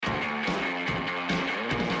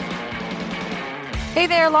Hey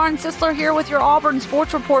there, Lauren Sisler here with your Auburn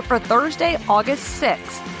Sports Report for Thursday, August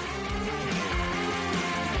 6th.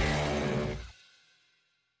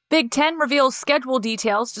 Big Ten reveals schedule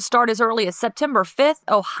details to start as early as September 5th.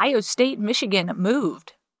 Ohio State, Michigan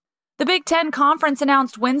moved. The Big Ten Conference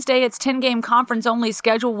announced Wednesday its 10-game conference-only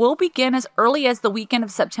schedule will begin as early as the weekend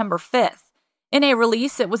of September 5th. In a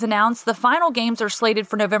release, it was announced the final games are slated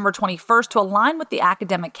for November 21st to align with the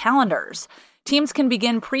academic calendars. Teams can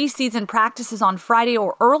begin preseason practices on Friday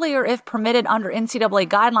or earlier if permitted under NCAA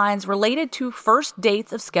guidelines related to first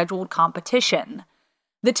dates of scheduled competition.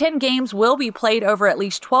 The 10 games will be played over at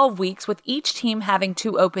least 12 weeks, with each team having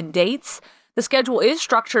 2 open dates. The schedule is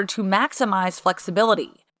structured to maximize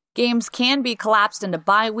flexibility. Games can be collapsed into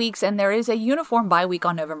bye weeks, and there is a uniform bye week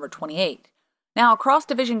on November 28. Now,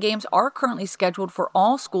 cross-division games are currently scheduled for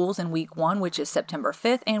all schools in Week 1, which is September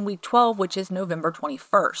 5th, and Week 12, which is November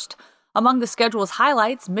 21st. Among the schedule's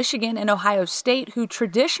highlights, Michigan and Ohio State, who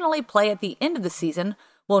traditionally play at the end of the season,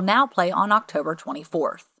 will now play on October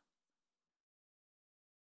 24th.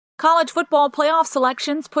 College football playoff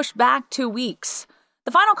selections pushed back 2 weeks.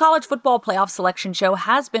 The final college football playoff selection show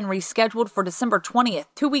has been rescheduled for December 20th,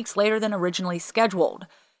 2 weeks later than originally scheduled.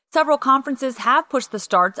 Several conferences have pushed the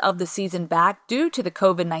starts of the season back due to the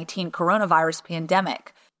COVID-19 coronavirus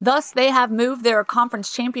pandemic. Thus, they have moved their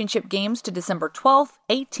conference championship games to December 12th,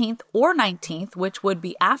 18th, or 19th, which would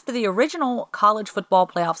be after the original college football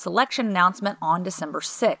playoff selection announcement on December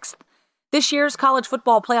 6th. This year's college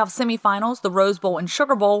football playoff semifinals, the Rose Bowl and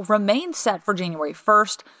Sugar Bowl, remain set for January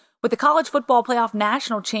 1st, with the college football playoff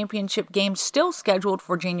national championship game still scheduled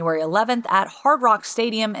for January 11th at Hard Rock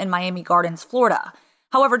Stadium in Miami Gardens, Florida.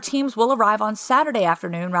 However, teams will arrive on Saturday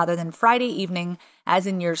afternoon rather than Friday evening, as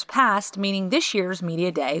in years past, meaning this year's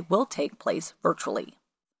Media Day will take place virtually.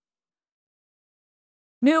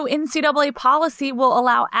 New NCAA policy will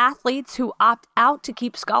allow athletes who opt out to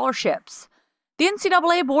keep scholarships. The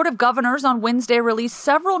NCAA Board of Governors on Wednesday released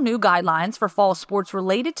several new guidelines for fall sports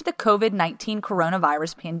related to the COVID-19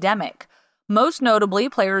 coronavirus pandemic. Most notably,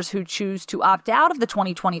 players who choose to opt out of the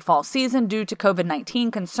 2020 fall season due to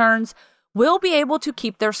COVID-19 concerns will be able to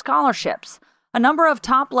keep their scholarships. A number of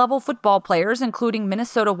top-level football players, including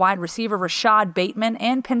Minnesota wide receiver Rashad Bateman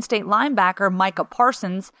and Penn State linebacker Micah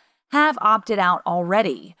Parsons, have opted out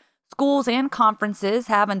already. Schools and conferences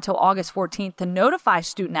have until August 14th to notify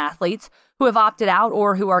student-athletes who have opted out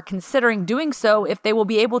or who are considering doing so if they will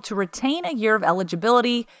be able to retain a year of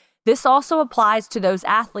eligibility. This also applies to those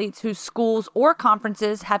athletes whose schools or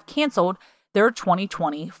conferences have canceled their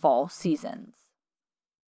 2020 fall seasons.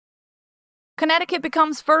 Connecticut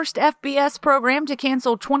becomes first FBS program to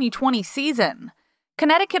cancel 2020 season.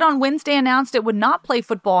 Connecticut on Wednesday announced it would not play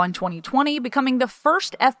football in 2020, becoming the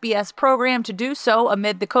first FBS program to do so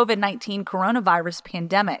amid the COVID-19 coronavirus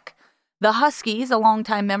pandemic. The Huskies, a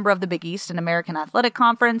longtime member of the Big East and American Athletic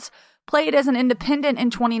Conference, played as an independent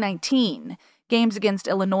in 2019. Games against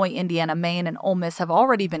Illinois, Indiana, Maine, and Ole Miss have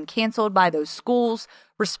already been canceled by those schools'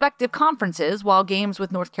 respective conferences, while games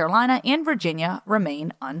with North Carolina and Virginia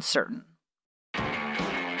remain uncertain.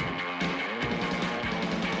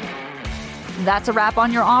 That's a wrap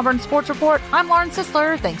on your Auburn Sports Report. I'm Lauren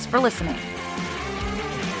Sisler. Thanks for listening.